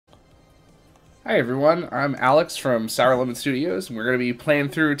Hi everyone, I'm Alex from Sour Lemon Studios, and we're going to be playing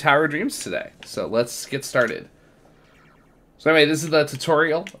through Tower of Dreams today. So let's get started. So anyway, this is the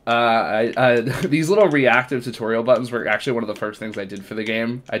tutorial. These little reactive tutorial buttons were actually one of the first things I did for the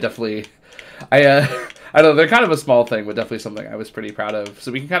game. I don't know, they're kind of a small thing, but definitely something I was pretty proud of.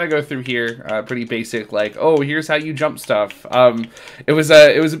 So we can kind of go through here, pretty basic, like, oh, here's how you jump stuff. It was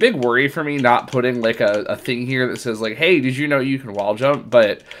a big worry for me not putting like a thing here that says like, hey, did you know you can wall jump?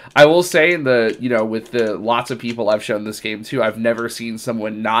 But I will say with the lots of people I've shown this game to, I've never seen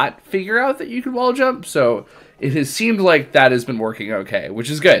someone not figure out that you can wall jump. So it has seemed like that has been working okay,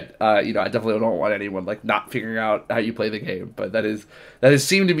 which is good. I definitely don't want anyone like not figuring out how you play the game, but that has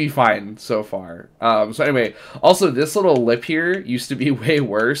seemed to be fine so far. So anyway, also this little lip here used to be way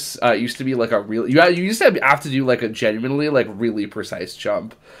worse. It used to be like a real you used to have to do like a genuinely like really precise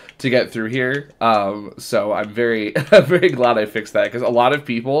jump to get through here. So I'm very I'm very glad I fixed that, because a lot of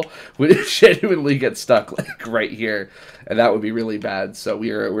people would genuinely get stuck like right here, and that would be really bad. So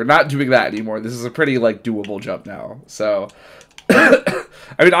we're not doing that anymore. This is a pretty like doable jump now. So I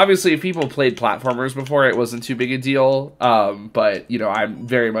mean, obviously, if people played platformers before, it wasn't too big a deal. But I'm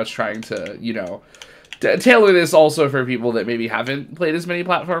very much trying to tailor this also for people that maybe haven't played as many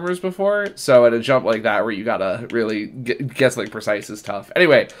platformers before. So at a jump like that where you gotta really guess like precise is tough.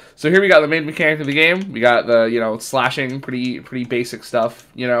 Anyway, so here we got the main mechanic of the game. We got the slashing, pretty basic stuff.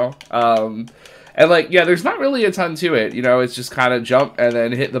 And like, yeah, there's not really a ton to it. It's just kind of jump and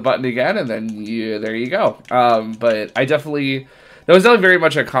then hit the button again, and then there you go. But that was definitely very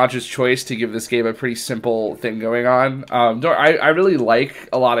much a conscious choice to give this game a pretty simple thing going on. I really like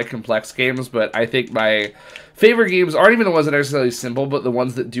a lot of complex games, but I think my favorite games aren't even the ones that are necessarily simple, but the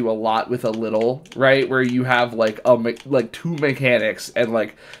ones that do a lot with a little, right? Where you have like two mechanics and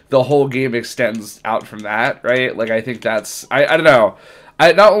like the whole game extends out from that, right? Like I think that's I don't know.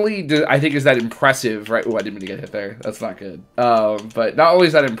 Not only do I think is that impressive, right? Oh, I didn't mean to get hit there. That's not good. But not only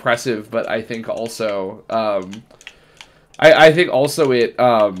is that impressive, but I think also I think also it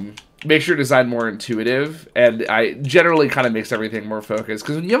makes your design more intuitive, and I generally kind of makes everything more focused.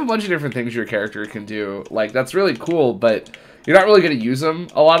 Because when you have a bunch of different things your character can do, like that's really cool, but you're not really going to use them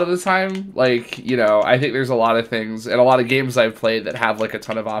a lot of the time. Like, I think there's a lot of things and a lot of games I've played that have like a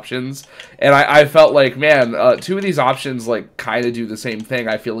ton of options. And I felt like, man, two of these options like kind of do the same thing.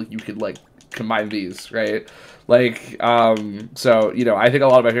 I feel like you could like combine these, right? Like, so, I think a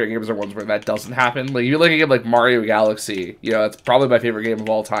lot of my favorite games are ones where that doesn't happen. Like, you're looking at, like, Mario Galaxy, that's probably my favorite game of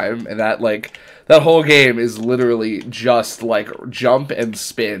all time, and that whole game is literally just, like, jump and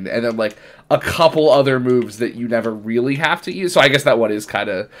spin, and then, like, a couple other moves that you never really have to use. So I guess that one is kind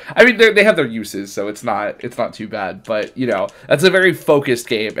of, I mean, they have their uses, so it's not too bad, but, that's a very focused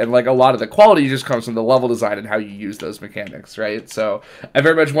game, and, like, a lot of the quality just comes from the level design and how you use those mechanics, right? So I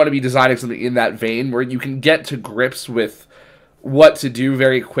very much want to be designing something in that vein where you can get to grips with what to do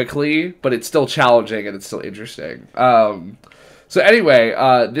very quickly, but it's still challenging and it's still interesting. So anyway,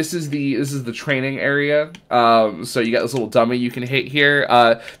 this is the training area. So you got this little dummy you can hit here.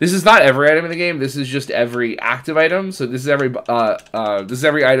 This is not every item in the game. This is just every active item. So this is every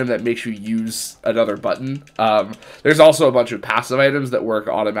item that makes you use another button. There's also a bunch of passive items that work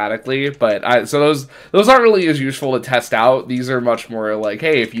automatically, but so those aren't really as useful to test out. These are much more like,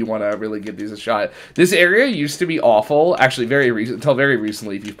 hey, if you want to really give these a shot. This area used to be awful, actually, until very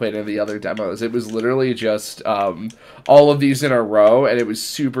recently. If you've played any of the other demos, it was literally just all of these in a row, and it was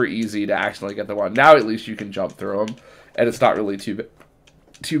super easy to accidentally get the one. Now at least you can jump through them, and it's not really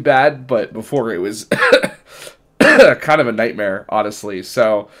too bad, but before it was kind of a nightmare, honestly.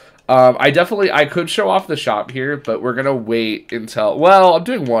 So I could show off the shop here, but we're gonna wait until, well, I'm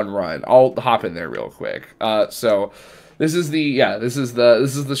doing one run. I'll hop in there real quick. So this is the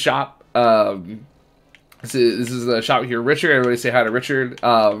shop. This is the shop here, Richard. Everybody say hi to Richard.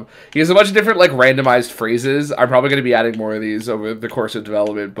 He has a bunch of different, like, randomized phrases. I'm probably going to be adding more of these over the course of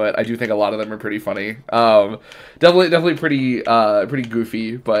development, but I do think a lot of them are pretty funny. Definitely pretty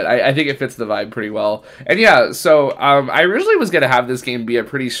goofy, but I think it fits the vibe pretty well. And yeah, so I originally was going to have this game be a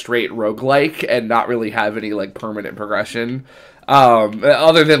pretty straight roguelike and not really have any, like, permanent progression.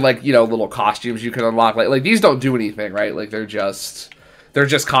 Other than, like, little costumes you can unlock. Like these don't do anything, right? Like, they're just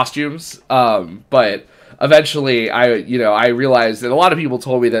costumes. But eventually I realized that a lot of people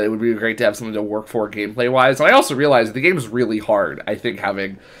told me that it would be great to have something to work for gameplay wise, and I also realized that the game is really hard. I think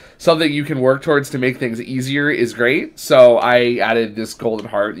having something you can work towards to make things easier is great, so I added this golden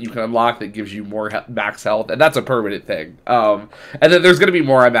heart that you can unlock that gives you more max health, and that's a permanent thing. And then there's going to be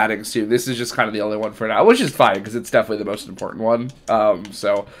more I'm adding soon. This is just kind of the only one for now, which is fine because it's definitely the most important one.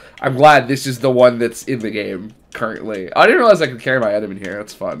 So I'm glad this is the one that's in the game currently. I didn't realize I could carry my item in here.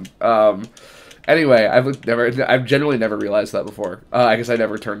 That's fun. Anyway, I've generally never realized that before. I guess I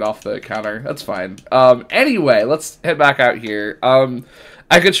never turned off the counter. That's fine. Anyway, let's head back out here.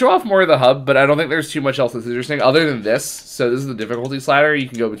 I could show off more of the hub, but I don't think there's too much else that's interesting other than this. So this is the difficulty slider. You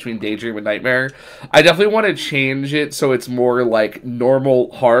can go between Daydream and Nightmare. I definitely want to change it so it's more like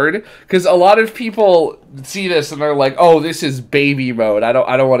normal hard, because a lot of people see this and they're like, "Oh, this is baby mode. I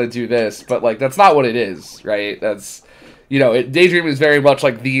don't want to do this." But like that's not what it is, right? That's Daydream is very much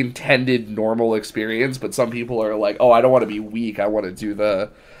like the intended normal experience, but some people are like, "Oh, I don't want to be weak. I want to do the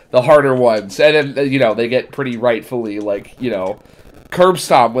harder ones," and then they get pretty rightfully like curb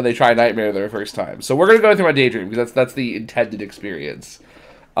stomp when they try Nightmare their first time. So we're gonna go through my Daydream because that's the intended experience.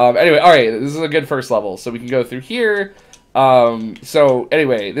 Anyway, all right, this is a good first level, so we can go through here. So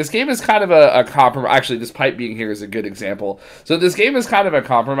anyway, this game is kind of a compromise. Actually, this pipe being here is a good example. So this game is kind of a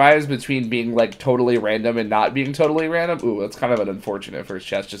compromise between being like totally random and not being totally random. Ooh, that's kind of an unfortunate first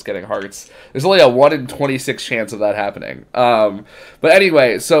chest, just getting hearts. There's only a 1 in 26 chance of that happening. But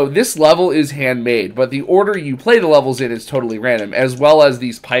anyway, so this level is handmade, but the order you play the levels in is totally random, as well as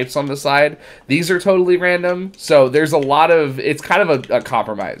these pipes on the side. These are totally random. So there's a lot of, it's kind of a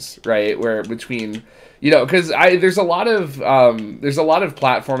compromise, right? Where between, because there's a lot of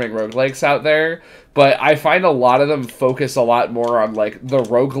platforming roguelikes out there, but I find a lot of them focus a lot more on like the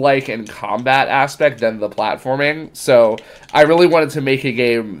roguelike and combat aspect than the platforming. So I really wanted to make a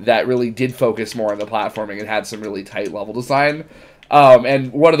game that really did focus more on the platforming and had some really tight level design.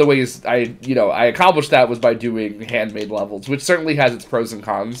 And one of the ways I accomplished that was by doing handmade levels, which certainly has its pros and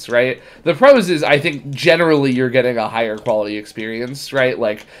cons, right? The pros is, I think, generally you're getting a higher quality experience, right?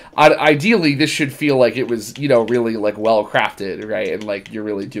 Like, ideally, this should feel like it was, really, like, well-crafted, right? And, like, you're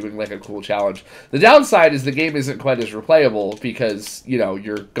really doing, like, a cool challenge. The downside is the game isn't quite as replayable because,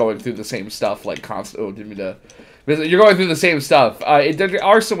 you're going through the same stuff, like, you're going through the same stuff. There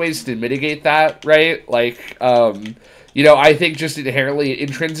are some ways to mitigate that, right? Like, I think just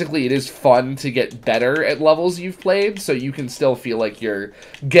intrinsically, it is fun to get better at levels you've played, so you can still feel like you're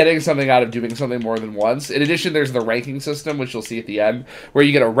getting something out of doing something more than once. In addition, there's the ranking system, which you'll see at the end, where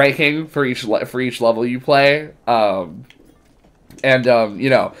you get a ranking for each level you play. The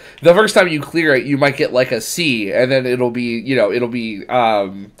first time you clear it, you might get like a C, and then it'll be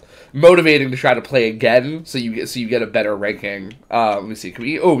motivating to try to play again, so you get a better ranking. Let me see.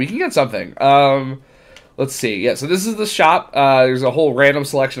 We can get something. Let's see. Yeah, so this is the shop. There's a whole random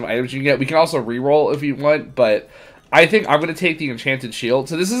selection of items you can get. We can also reroll if you want, but I think I'm going to take the Enchanted Shield.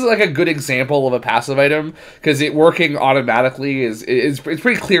 So this is like a good example of a passive item, because it working automatically is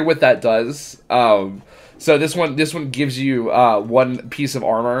pretty clear what that does. So this one gives you one piece of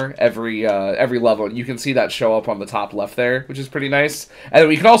armor every level, and you can see that show up on the top left there, which is pretty nice. And then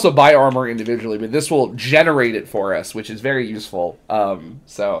we can also buy armor individually, but this will generate it for us, which is very useful.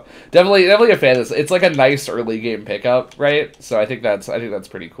 So definitely a fan of this. It's like a nice early game pickup, right? So I think that's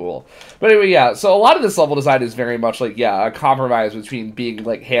pretty cool. But anyway, yeah. So a lot of this level design is very much like a compromise between being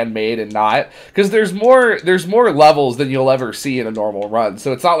like handmade and not, because there's more levels than you'll ever see in a normal run.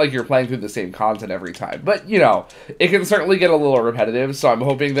 So it's not like you're playing through the same content every time. But, it can certainly get a little repetitive, so I'm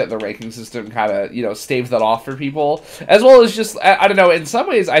hoping that the ranking system kind of, staves that off for people. As well as just, I don't know, in some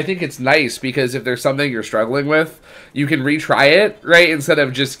ways I think it's nice, because if there's something you're struggling with, you can retry it, right? Instead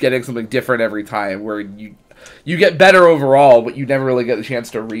of just getting something different every time, where you get better overall, but you never really get the chance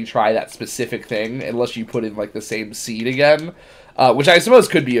to retry that specific thing, unless you put in, like, the same seed again. Which I suppose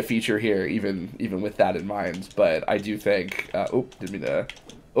could be a feature here, even with that in mind. But I do think, didn't mean to...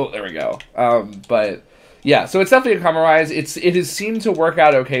 Oh, there we go. But yeah, so it's definitely a compromise. It has seemed to work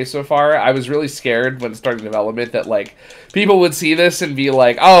out okay so far. I was really scared when starting development that like people would see this and be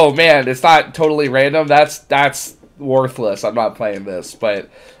like, "Oh man, it's not totally random. That's worthless. I'm not playing this."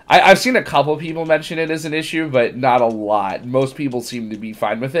 But I've seen a couple people mention it as an issue, but not a lot. Most people seem to be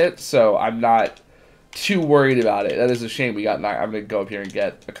fine with it, so I'm not too worried about it. That is a shame. I'm gonna go up here and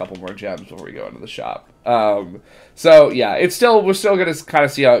get a couple more gems before we go into the shop. So yeah, we're still gonna kind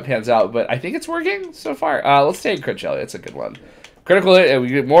of see how it pans out, but I think it's working so far. Let's take Crit Jelly. It's a good one. Critical hit. We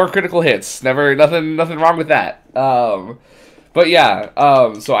get more critical hits. Nothing wrong with that. But yeah.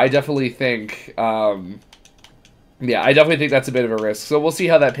 So I definitely think. Yeah, I definitely think that's a bit of a risk. So we'll see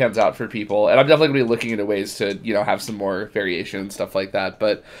how that pans out for people. And I'm definitely going to be looking into ways to, have some more variation and stuff like that.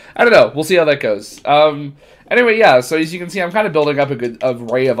 But I don't know. We'll see how that goes. Anyway, yeah, so as you can see, I'm kind of building up a good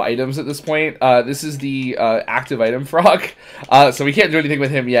array of items at this point. This is the active item frog. So we can't do anything with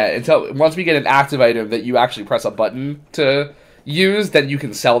him yet until once we get an active item that you actually press a button to use, then you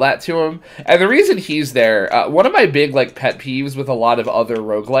can sell that to him. And the reason he's there, one of my big pet peeves with a lot of other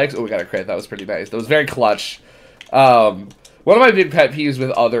roguelikes. Oh, we got a crit. That was pretty nice. That was very clutch. One of my big pet peeves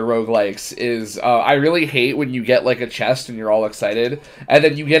with other roguelikes is I really hate when you get like a chest and you're all excited, and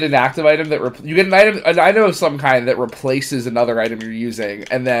then you get an active item that you get an item of some kind that replaces another item you're using,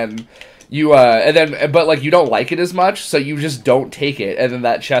 and then but like you don't like it as much, so you just don't take it, and then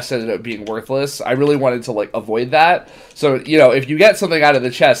that chest ended up being worthless. I really wanted to like avoid that. So, you know, if you get something out of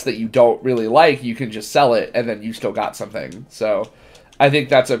the chest that you don't really like, you can just sell it, and then you still got something. So I think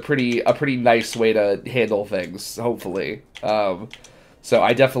that's a pretty nice way to handle things, hopefully. So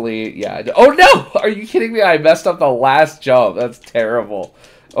I definitely, yeah. Oh no! Are you kidding me? I messed up the last jump. That's terrible.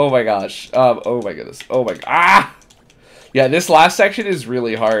 Oh my gosh. Oh my goodness. Oh my, ah! Yeah, this last section is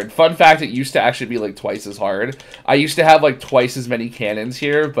really hard. Fun fact, it used to actually be like twice as hard. I used to have like twice as many cannons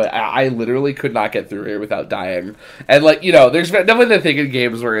here, but I literally could not get through here without dying. And like, you know, there's definitely the thing in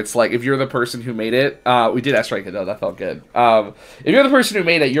games where it's like, if you're the person who made it, we did S-rank it though, that felt good. If you're the person who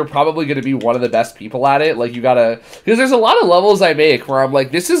made it, you're probably going to be one of the best people at it. Like, you gotta, because there's a lot of levels I make where I'm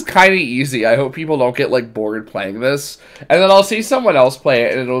like, this is kind of easy. I hope people don't get like bored playing this. And then I'll see someone else play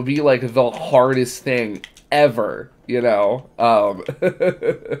it and it'll be like the hardest thing ever, you know.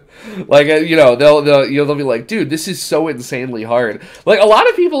 Like, you know, they'll be like, dude, this is so insanely hard. Like, a lot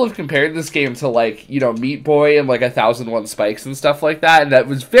of people have compared this game to like, you know, Meat Boy and like 1001 Spikes and stuff like that, and that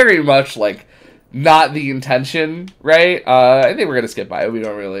was very much like not the intention, right? I think we're gonna skip by it. We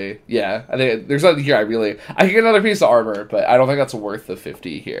don't really, yeah, I think there's nothing here I can get another piece of armor, but I don't think that's worth the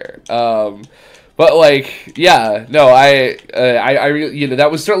 50 here. But like, yeah, no, I really, you know, that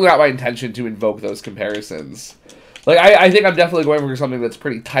was certainly not my intention to invoke those comparisons. Like, I think I'm definitely going for something that's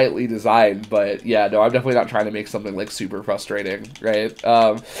pretty tightly designed, but yeah, no, I'm definitely not trying to make something like super frustrating, right?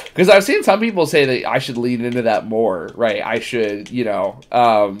 Because I've seen some people say that I should lean into that more, right? I should, you know,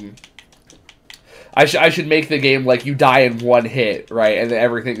 I should make the game like you die in one hit, right? And then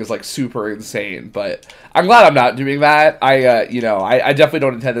everything is like super insane. But I'm glad I'm not doing that. You know, I definitely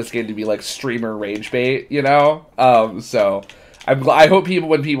don't intend this game to be like streamer rage bait, you know? So I hope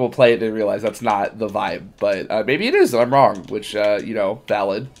when people play it, they realize that's not the vibe. But maybe it is, and I'm wrong, which, you know,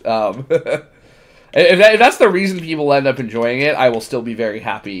 valid. If that's the reason people end up enjoying it, I will still be very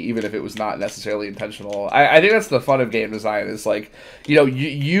happy, even if it was not necessarily intentional. I think that's the fun of game design, is like, you know,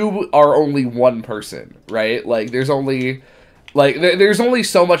 you are only one person, right? Like, there's only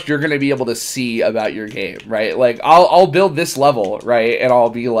so much you're going to be able to see about your game, right? Like, I'll build this level, right? And I'll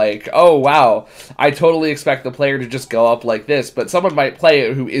be like, oh, wow, I totally expect the player to just go up like this, but someone might play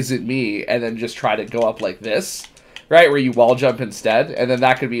it who isn't me and then just try to go up like this, right, where you wall jump instead, and then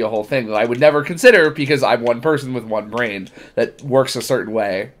that could be a whole thing that I would never consider because I'm one person with one brain that works a certain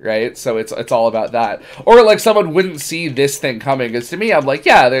way, right? So it's all about that. Or like someone wouldn't see this thing coming, because to me, I'm like,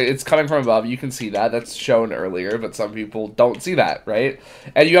 yeah, it's coming from above, you can see that, that's shown earlier, but some people don't see that, right?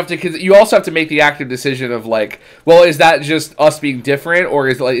 And you also have to make the active decision of like, well, is that just us being different, or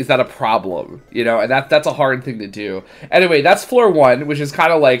is that a problem, you know? And that's a hard thing to do. Anyway, that's floor 1, which is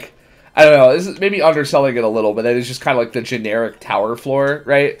kind of like, I don't know, this is maybe underselling it a little, but that is just kind of like the generic tower floor,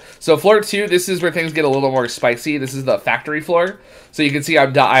 right? So floor 2, this is where things get a little more spicy. This is the factory floor. So you can see I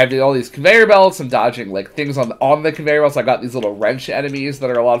have all these conveyor belts. I'm dodging like things on the conveyor belts. I've got these little wrench enemies that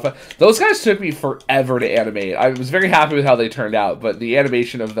are a lot of fun. Those guys took me forever to animate. I was very happy with how they turned out, but the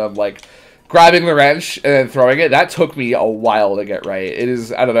animation of them like grabbing the wrench and then throwing it, that took me a while to get right. It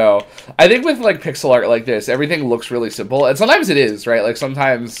is, I don't know. I think with like pixel art like this, everything looks really simple, and sometimes it is, right? Like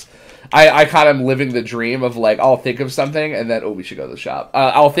sometimes I kind of am living the dream of like, I'll think of something and then, oh, we should go to the shop.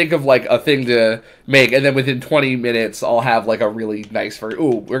 I'll think of like a thing to make, and then within 20 minutes I'll have like a really nice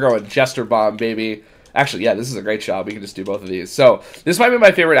ooh, we're going Jester Bomb, baby. Actually, yeah, this is a great shot. We can just do both of these. So this might be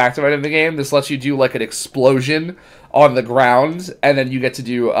my favorite active item in the game. This lets you do like an explosion on the ground, and then you get to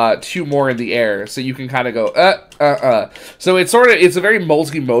do 2 more in the air. So you can kind of go, So it's a very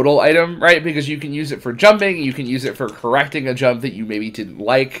multimodal item, right? Because you can use it for jumping, you can use it for correcting a jump that you maybe didn't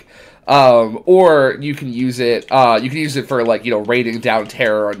like. Or you can use it for like, you know, raining down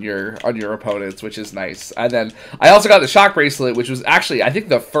terror on your opponents, which is nice. And then I also got the shock bracelet, which was actually, I think,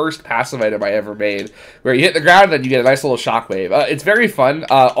 the first passive item I ever made, where you hit the ground and then you get a nice little shockwave. It's very fun.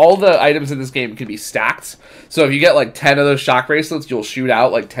 All the items in this game can be stacked, so if you get like 10 of those shock bracelets, you'll shoot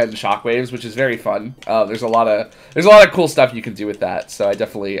out like 10 shockwaves, which is very fun. There's a lot of cool stuff you can do with that, so I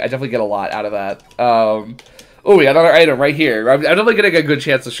definitely get a lot out of that. Oh, we got another item right here. I'm definitely getting a good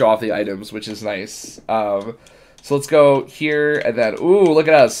chance to show off the items, which is nice. So let's go here, and then, ooh, look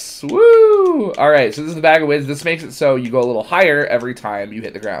at us. Woo! All right, so this is the bag of wins. This makes it so you go a little higher every time you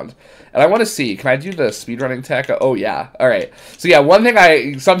hit the ground. And I want to see, can I do the speedrunning tech? Oh, yeah. All right. So, yeah, one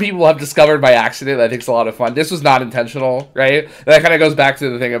thing some people have discovered by accident that I think is a lot of fun. This was not intentional, right? And that kind of goes back to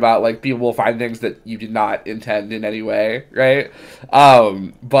the thing about, like, people will find things that you did not intend in any way, right?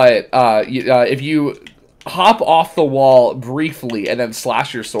 If you hop off the wall briefly and then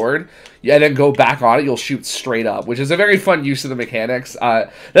slash your sword, and then go back on it, you'll shoot straight up, which is a very fun use of the mechanics.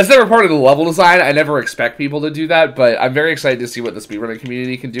 That's never part of the level design. I never expect people to do that, but I'm very excited to see what the speedrunning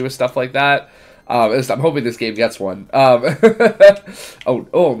community can do with stuff like that. I'm hoping this game gets one. Oh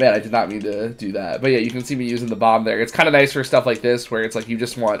man, I did not mean to do that. But yeah, you can see me using the bomb there. It's kind of nice for stuff like this, where it's like you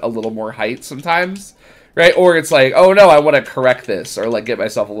just want a little more height sometimes, right? Or it's like, oh no, I want to correct this, or like get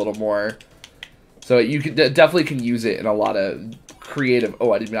myself a little more. So you can definitely can use it in a lot of creative.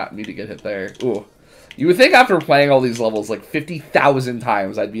 Oh, I did not need to get hit there. Ooh, you would think after playing all these levels like 50,000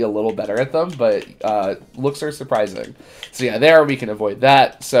 times, I'd be a little better at them, but looks are surprising. So yeah, there we can avoid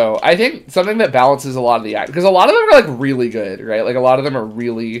that. So I think something that balances a lot of the act, because a lot of them are like really good, right? Like a lot of them are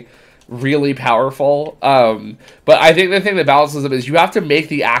really powerful. But I think the thing that balances them is you have to make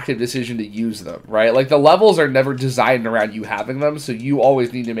the active decision to use them, right? Like the levels are never designed around you having them, so you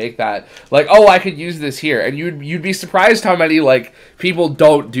always need to make that like, oh, I could use this here. And you'd be surprised how many like people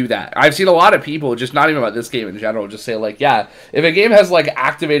don't do that. I've seen a lot of people, just not even about this game in general, just say like, yeah, if a game has like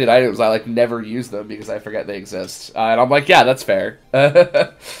activated items, I like never use them because I forget they exist. And I'm like, yeah, that's fair.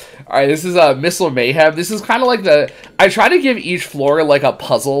 Alright, this is Missile Mayhem. This is kind of like I try to give each floor like a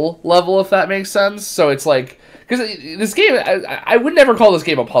puzzle level, if that makes sense. So it's like, because this game, I would never call this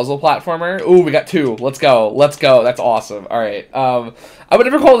game a puzzle platformer. Ooh, we got 2. Let's go. Let's go. That's awesome. Alright. I would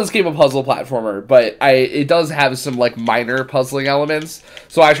never call this game a puzzle platformer, but it does have some like minor puzzling elements.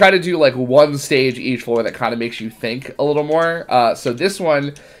 So I try to do like one stage each floor that kind of makes you think a little more. So this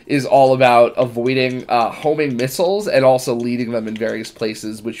one is all about avoiding homing missiles and also leading them in various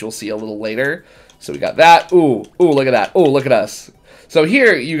places, which you'll see a little later. So we got that. Ooh, look at that. Oh, look at us. So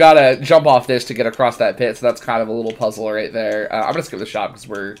here, you gotta jump off this to get across that pit, so that's kind of a little puzzle right there. I'm gonna skip the shot because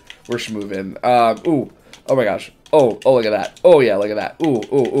we're schmoovin'. Ooh, oh my gosh. Oh, look at that. Oh yeah, look at that.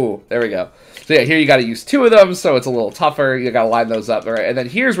 Ooh, there we go. So yeah, here you gotta use 2 of them, so it's a little tougher. You gotta line those up, all right? And then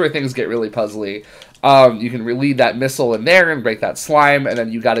here's where things get really puzzly. You can lead that missile in there and break that slime, and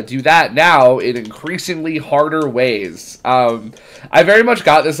then you got to do that now in increasingly harder ways. I very much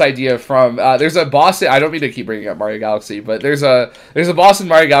got this idea from there's a boss. I don't mean to keep bringing up Mario Galaxy, but there's a boss in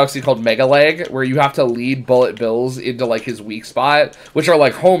Mario Galaxy called Mega Leg where you have to lead Bullet Bills into like his weak spot, which are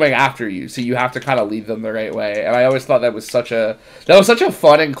like homing after you. So you have to kind of lead them the right way. And I always thought that was such a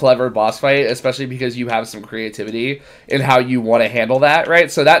fun and clever boss fight, especially because you have some creativity in how you want to handle that, right?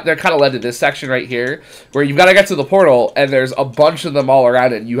 So that kind of led to this section right here, where you've got to get to the portal, and there's a bunch of them all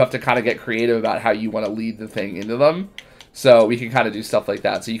around it, and you have to kind of get creative about how you want to lead the thing into them. So we can kind of do stuff like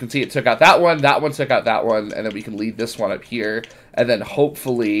that. So you can see it took out that one took out that one, and then we can lead this one up here, and then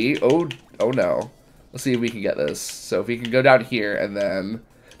hopefully, oh no. Let's see if we can get this. So if we can go down here, and then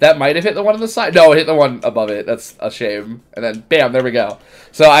that might have hit the one on the side. No, it hit the one above it. That's a shame. And then, bam, there we go.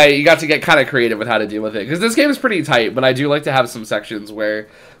 So you got to get kind of creative with how to deal with it. Because this game is pretty tight, but I do like to have some sections where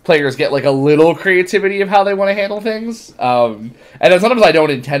players get like a little creativity of how they want to handle things. And then sometimes I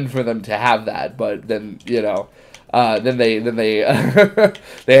don't intend for them to have that, but then, you know, then they they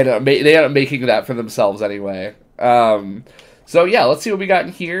end up making that for themselves anyway. So yeah, let's see what we got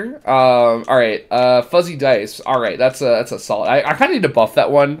in here. All right, Fuzzy Dice. All right, that's a solid. I kind of need to buff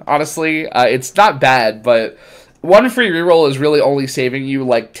that one, honestly. It's not bad, but one free reroll is really only saving you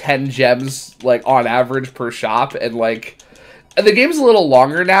like 10 gems, like on average per shop, and like the game's a little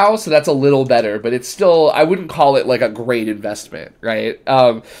longer now, so that's a little better, but it's still, I wouldn't call it like a great investment, right?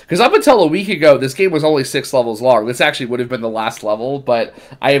 Because up until a week ago, this game was only 6 levels long. This actually would have been the last level, but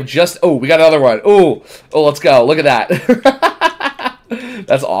I have just, oh, we got another one. Oh, let's go. Look at that.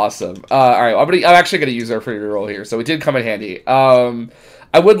 That's awesome. All right, I'm actually going to use our free reroll here, so it did come in handy.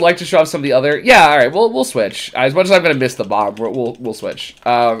 I would like to show off some of the other. Yeah, all right, we'll switch. As much as I'm gonna miss the bomb, we'll switch.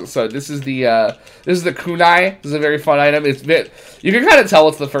 So this is the kunai. This is a very fun item. You can kind of tell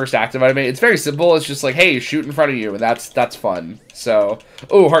it's the first active item. It's very simple. It's just like, hey, shoot in front of you, and that's fun. So,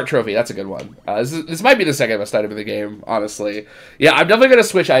 oh, heart trophy. That's a good one. This might be the second best item in the game, honestly. Yeah, I'm definitely gonna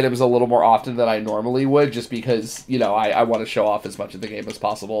switch items a little more often than I normally would, just because I want to show off as much of the game as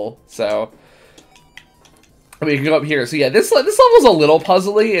possible. So. We can go up here. So yeah, this level's a little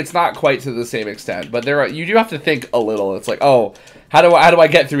puzzly. It's not quite to the same extent, but you do have to think a little. It's like, oh, how do I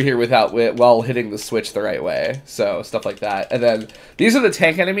get through here without while hitting the switch the right way? So stuff like that. And then these are the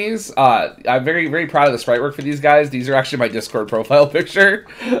tank enemies. I'm very, very proud of the sprite work for these guys. These are actually my Discord profile picture,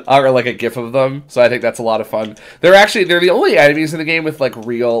 or like a GIF of them. So I think that's a lot of fun. They're the only enemies in the game with like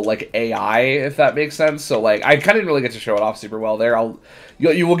real like AI, if that makes sense. So like I kind of didn't really get to show it off super well there.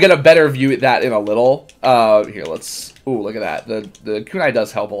 You will get a better view at that in a little. Here, let's. Ooh, look at that. The kunai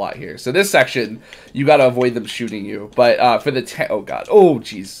does help a lot here. So this section, you got to avoid them shooting you. But for the oh god, oh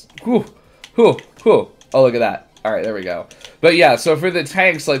jeez, whew. Oh, look at that. All right, there we go. But yeah, so for the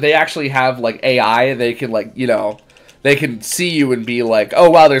tanks, like they actually have like AI. They can like they can see you and be like, oh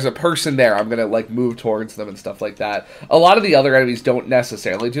wow, there's a person there. I'm gonna like move towards them and stuff like that. A lot of the other enemies don't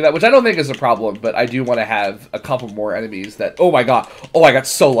necessarily do that, which I don't think is a problem. But I do want to have a couple more enemies that. Oh my god! Oh, I got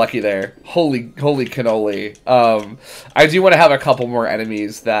so lucky there. Holy cannoli! I do want to have a couple more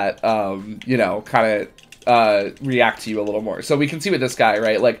enemies that kind of react to you a little more. So we can see with this guy,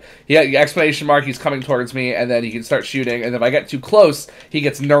 right? Like, exclamation mark, he's coming towards me, and then he can start shooting, and if I get too close, he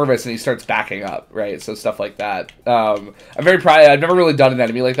gets nervous and he starts backing up, right? So stuff like that. I'm very proud. I've never really done an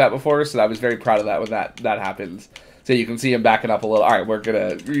enemy like that before, so I was very proud of that when that happens. So you can see him backing up a little. All right, we're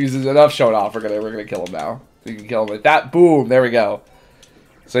gonna use enough showing off. We're gonna kill him now. You can kill him like that. Boom. There we go.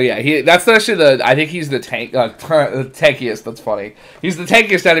 So yeah, that's actually I think he's the tankiest. That's funny. He's the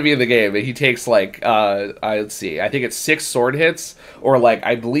tankiest enemy in the game. He takes like, let's see, I think it's 6 sword hits or like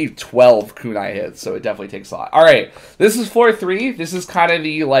I believe 12 kunai hits. So it definitely takes a lot. All right, this is floor 3. This is kind of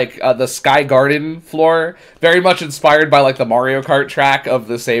the like the Sky Garden floor, very much inspired by like the Mario Kart track of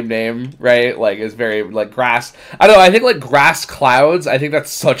the same name, right? Like it's very like grass. I don't know. I think like grass clouds. I think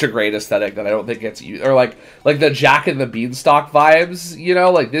that's such a great aesthetic that I don't think gets used, or like the Jack and the Beanstalk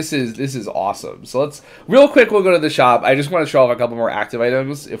vibes. Like this is awesome. So let's real quick. We'll go to the shop. I just want to show off a couple more active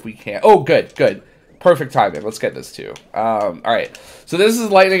items if we can. Oh, good. Perfect timing. Let's get this too. All right. So this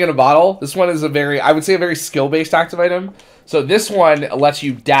is lightning in a bottle. This one is I would say a very skill-based active item. So this one lets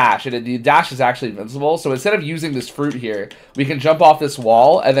you dash, and the dash is actually invincible. So instead of using this fruit here, we can jump off this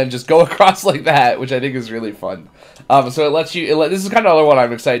wall and then just go across like that, which I think is really fun. So it lets you. This is kind of another one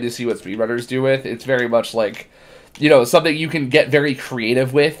I'm excited to see what speedrunners do with. It's very much like, something you can get very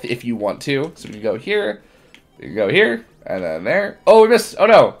creative with if you want to. So we can go here, and then there. Oh, we missed. Oh,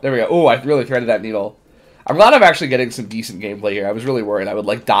 no. There we go. Oh, I really threaded that needle. I'm glad I'm actually getting some decent gameplay here. I was really worried I would,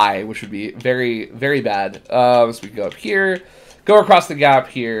 like, die, which would be very, very bad. So we can go up here, go across the gap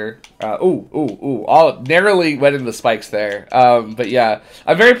here. All narrowly went into the spikes there. But, yeah,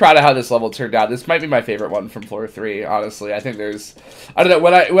 I'm very proud of how this level turned out. This might be my favorite one from floor 3, honestly. I think I don't know,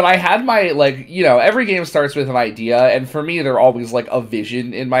 when I had my, like, every game starts with an idea, and for me, they're always, like, a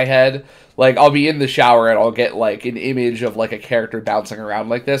vision in my head. Like, I'll be in the shower and I'll get, like, an image of, like, a character bouncing around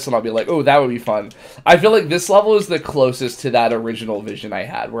like this, and I'll be like, oh, that would be fun. I feel like this level is the closest to that original vision I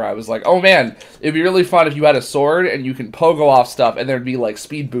had, where I was like, oh, man, it'd be really fun if you had a sword and you can pogo off stuff, and there'd be, like,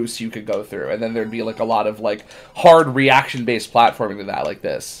 speed boosts you could go through, and then there'd be, like, a lot of, like, hard reaction-based platforming to that, like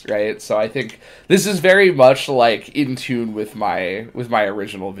this, right? So I think this is very much, like, in tune with my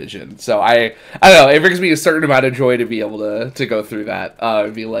original vision. So I don't know, it brings me a certain amount of joy to be able to go through that,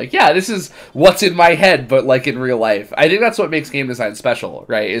 and be like, yeah, this is what's in my head, but like in real life. I think that's what makes game design special,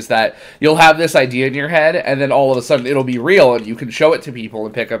 right? Is that you'll have this idea in your head, and then all of a sudden it'll be real, and you can show it to people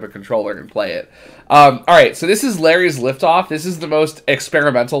and pick up a controller and play it. All right, so this is Larry's Liftoff. This is the most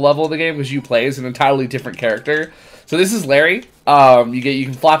experimental level of the game because you play as an entirely different character. So this is Larry. You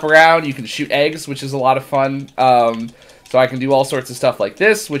can flop around, you can shoot eggs, which is a lot of fun. So I can do all sorts of stuff like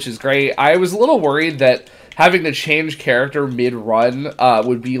this, which is great. I was a little worried that having to change character mid-run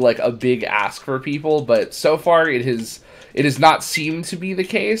would be like a big ask for people, but so far it has not seemed to be the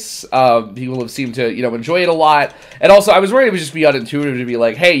case. People have seemed to, enjoy it a lot. And also, I was worried it would just be unintuitive to be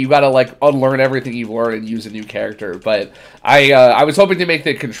like, hey, you gotta, like, unlearn everything you've learned and use a new character. But I was hoping to make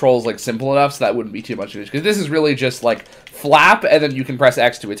the controls, like, simple enough so that wouldn't be too much of an issue. Because this is really just, like, flap, and then you can press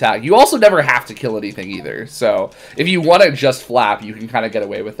X to attack. You also never have to kill anything either. So, if you want to just flap, you can kind of get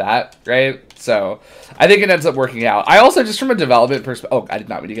away with that, right? So, I think it ends up working out. I also, just from a development perspective... Oh, I did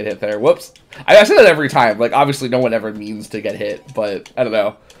not mean to get hit there. Whoops. I say that every time. Like, obviously, no one ever means to get hit, but I don't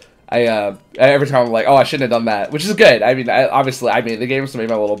know. Every time I'm like, oh, I shouldn't have done that, which is good. I mean, obviously, I made the game, so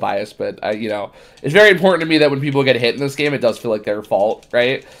maybe I'm a little biased, but, it's very important to me that when people get hit in this game, it does feel like their fault,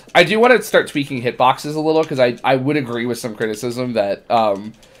 right? I do want to start tweaking hitboxes a little, because I would agree with some criticism that,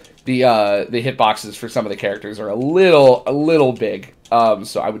 the hitboxes for some of the characters are a little big.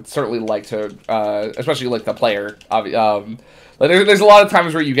 So I would certainly like to, especially like the player. Like there's a lot of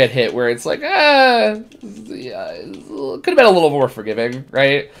times where you get hit where it's like, yeah, could have been a little more forgiving,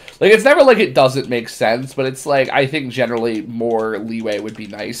 right? Like it's never like it doesn't make sense, but it's like I think generally more leeway would be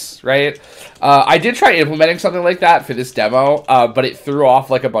nice, right? I did try implementing something like that for this demo, but it threw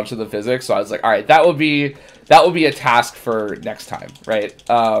off like a bunch of the physics. So I was like, all right, that will be a task for next time, right?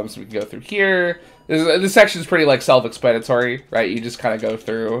 So we can go through here. This section is pretty like self-explanatory, right? You just kind of go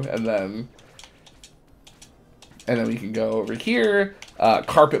through and then we can go over here,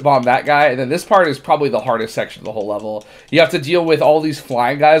 carpet bomb that guy, and then this part is probably the hardest section of the whole level. You have to deal with all these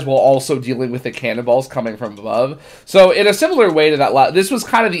flying guys while also dealing with the cannonballs coming from above. So in a similar way to that, this was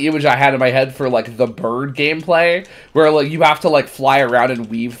kind of the image I had in my head for like the bird gameplay, where like you have to like fly around and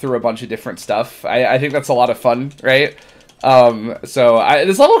weave through a bunch of different stuff. I think that's a lot of fun, right? This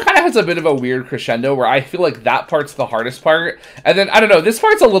level kind of has a bit of a weird crescendo where I feel like that part's the hardest part. And then, I don't know, this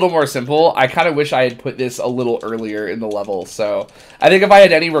part's a little more simple. I kind of wish I had put this a little earlier in the level. So I think if I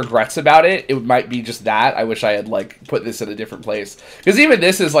had any regrets about it, it might be just that. I wish I had, like, put this in a different place. Because even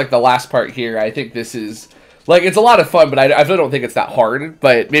this is, like, the last part here. I think this is, like, it's a lot of fun, but I really don't think it's that hard.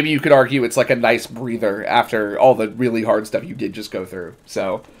 But maybe you could argue it's, like, a nice breather after all the really hard stuff you did just go through.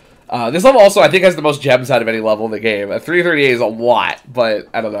 So this level also, I think, has the most gems out of any level in the game. 338 is a lot, but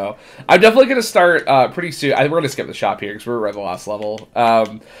I don't know. I'm definitely going to start pretty soon. We're going to skip the shop here because we're right at the last level.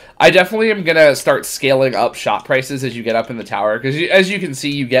 I definitely am going to start scaling up shop prices as you get up in the tower. Because as you can see,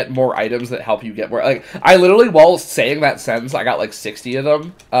 you get more items that help you get more. Like, I literally, while saying that sentence, I got like 60 of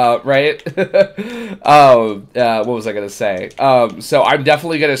them, right? What was I going to say? So I'm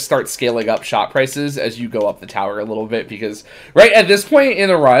definitely going to start scaling up shop prices as you go up the tower a little bit. Because right at this point in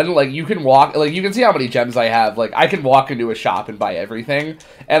the run, like, you can walk, like, you can see how many gems I have. Like, I can walk into a shop and buy everything.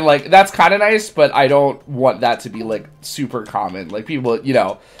 And, like, that's kind of nice, but I don't want that to be, like, super common. Like, people, you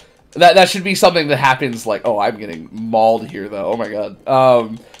know, that should be something that happens, like, oh, I'm getting mauled here, though. Oh, my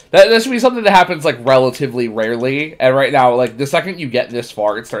God. That should be something that happens, like, relatively rarely. And right now, like, the second you get this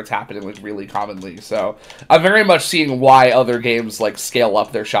far, it starts happening, like, really commonly. So I'm very much seeing why other games, like, scale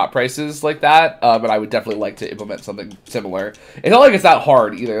up their shop prices like that. But I would definitely like to implement something similar. It's not like it's that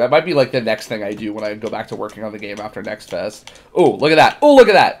hard, either. That might be, like, the next thing I do when I go back to working on the game after Next Fest. Oh, look at that. Oh, look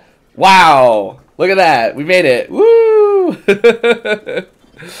at that. Wow. Look at that. We made it. Woo!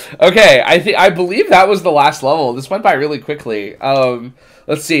 Okay, I believe that was the last level. This went by really quickly.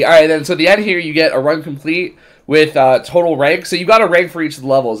 Let's see. All right, then, so at the end here, you get a run complete with total rank. So you got a rank for each of the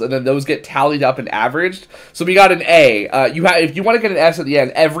levels, and then those get tallied up and averaged. So we got an A. If you want to get an S at the end,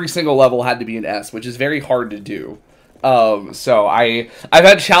 every single level had to be an S, which is very hard to do. So I've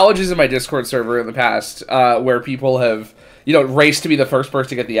had challenges in my Discord server in the past where people have, you know, raced to be the first person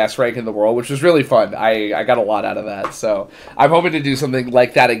to get the S rank in the world, which was really fun. I got a lot out of that. So I'm hoping to do something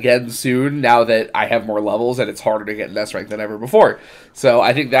like that again soon now that I have more levels and it's harder to get an S rank than ever before. So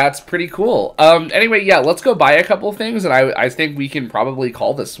I think that's pretty cool. Anyway, yeah, let's go buy a couple things, and I think we can probably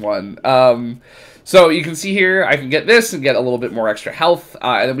call this one. So you can see here, I can get this and get a little bit more extra health,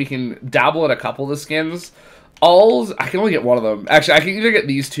 and then we can dabble in a couple of the skins. I can only get one of them. Actually, I can either get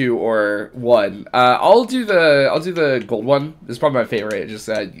these two or one. I'll do the gold one. This is probably my favorite. It just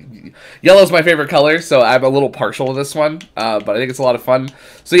yellow's my favorite color, so I'm a little partial to this one. But I think it's a lot of fun.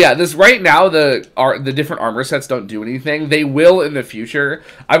 So yeah, this right now the different armor sets don't do anything. They will in the future.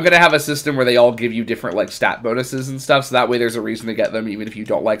 I'm gonna have a system where they all give you different like stat bonuses and stuff, so that way there's a reason to get them even if you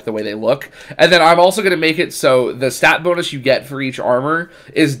don't like the way they look. And then I'm also gonna make it so the stat bonus you get for each armor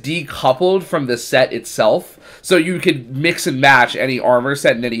is decoupled from the set itself. So you could mix and match any armor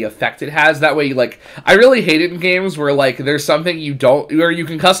set and any effect it has. That way, like, I really hate it in games where, like, there's something where you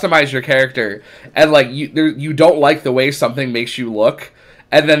can customize your character, and, like, you don't like the way something makes you look,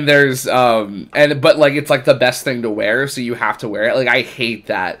 and then there's, but, like, it's, like, the best thing to wear, so you have to wear it. Like, I hate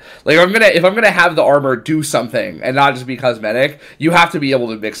that. Like, if I'm gonna have the armor do something, and not just be cosmetic, you have to be able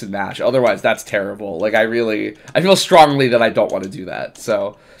to mix and match. Otherwise, that's terrible. Like, I feel strongly that I don't want to do that,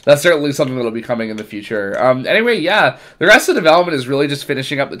 so that's certainly something that'll be coming in the future. Anyway, yeah, the rest of the development is really just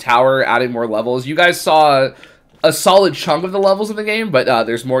finishing up the tower, adding more levels. You guys saw a solid chunk of the levels in the game, but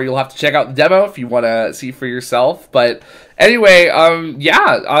there's more. You'll have to check out the demo if you want to see for yourself. But anyway,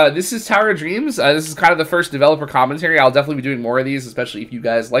 this is Tower of Dreams. This is kind of the first developer commentary. I'll definitely be doing more of these, especially if you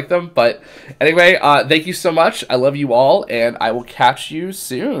guys like them. But anyway, thank you so much. I love you all, and I will catch you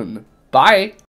soon. Bye.